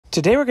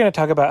Today we're going to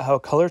talk about how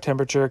color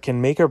temperature can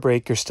make or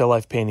break your still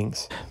life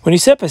paintings. When you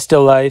set up a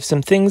still life,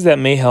 some things that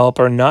may help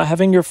are not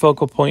having your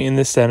focal point in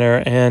the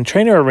center and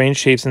trying to arrange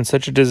shapes in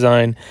such a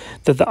design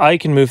that the eye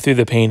can move through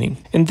the painting.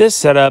 In this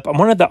setup, I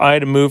wanted the eye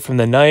to move from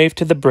the knife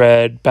to the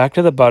bread, back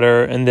to the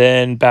butter, and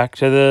then back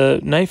to the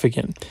knife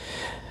again.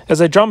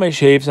 As I draw my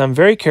shapes, I'm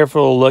very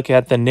careful to look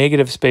at the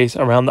negative space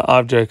around the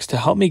objects to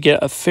help me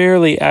get a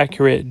fairly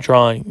accurate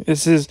drawing.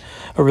 This is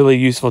a really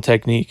useful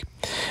technique.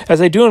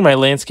 As I do in my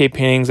landscape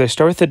paintings, I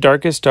start with the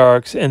darkest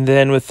darks and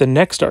then with the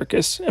next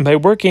darkest. And by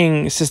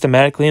working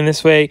systematically in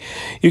this way,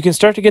 you can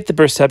start to get the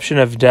perception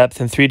of depth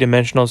in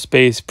three-dimensional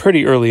space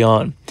pretty early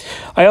on.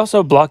 I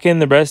also block in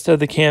the rest of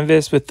the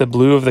canvas with the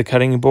blue of the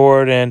cutting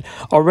board, and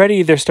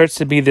already there starts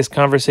to be this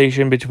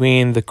conversation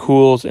between the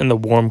cools and the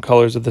warm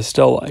colors of the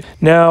still life.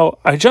 Now,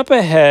 I jump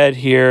ahead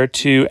here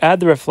to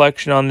add the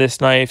reflection on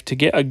this knife to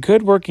get a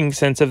good working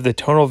sense of the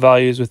tonal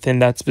values within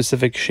that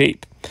specific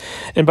shape.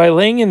 And by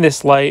laying in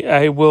this light,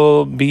 I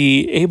will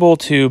be able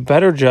to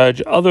better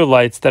judge other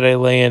lights that I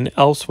lay in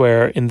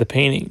elsewhere in the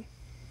painting.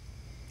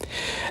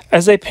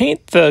 As I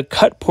paint the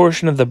cut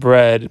portion of the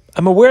bread,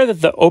 I'm aware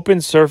that the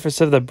open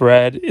surface of the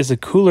bread is a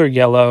cooler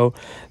yellow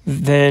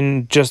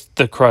than just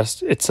the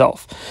crust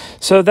itself.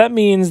 So that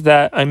means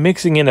that I'm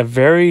mixing in a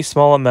very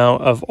small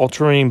amount of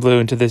ultramarine blue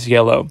into this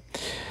yellow.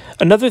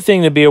 Another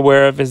thing to be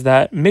aware of is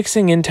that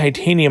mixing in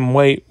titanium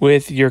white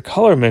with your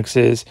color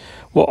mixes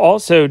will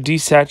also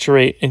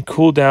desaturate and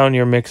cool down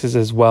your mixes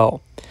as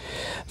well.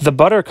 The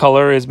butter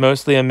color is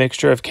mostly a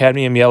mixture of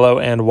cadmium yellow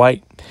and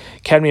white.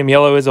 Cadmium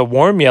yellow is a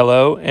warm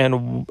yellow,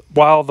 and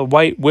while the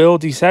white will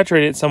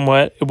desaturate it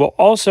somewhat, it will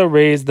also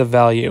raise the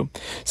value.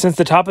 Since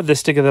the top of the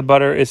stick of the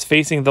butter is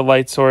facing the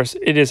light source,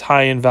 it is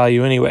high in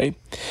value anyway.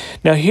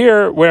 Now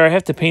here, where I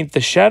have to paint the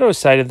shadow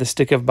side of the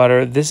stick of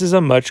butter, this is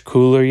a much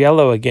cooler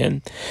yellow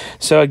again.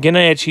 So again,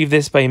 I achieve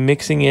this by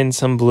mixing in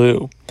some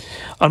blue.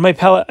 On my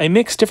palette, I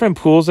mix different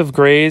pools of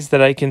grays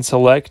that I can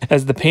select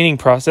as the painting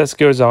process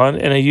goes on,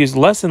 and I use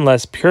less and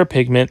less pure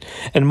pigment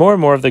and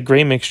more of the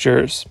gray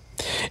mixtures.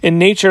 In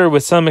nature,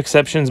 with some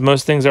exceptions,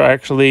 most things are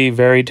actually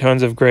varied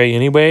tones of gray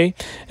anyway,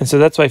 and so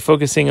that's why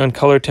focusing on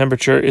color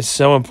temperature is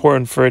so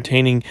important for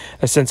attaining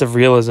a sense of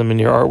realism in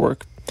your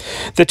artwork.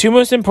 The two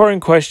most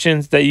important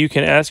questions that you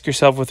can ask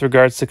yourself with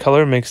regards to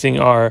color mixing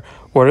are,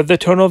 what are the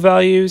tonal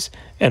values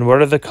and what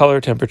are the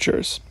color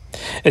temperatures?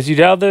 As you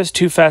dial those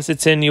two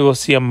facets in, you will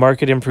see a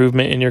marked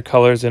improvement in your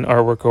colors and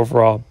artwork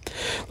overall.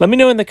 Let me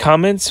know in the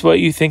comments what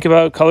you think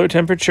about color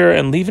temperature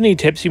and leave any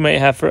tips you might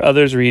have for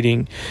others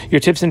reading. Your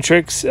tips and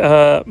tricks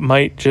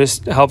might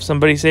just help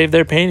somebody save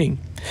their painting.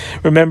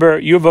 Remember,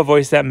 you have a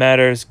voice that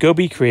matters. Go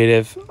be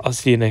creative. I'll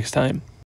see you next time.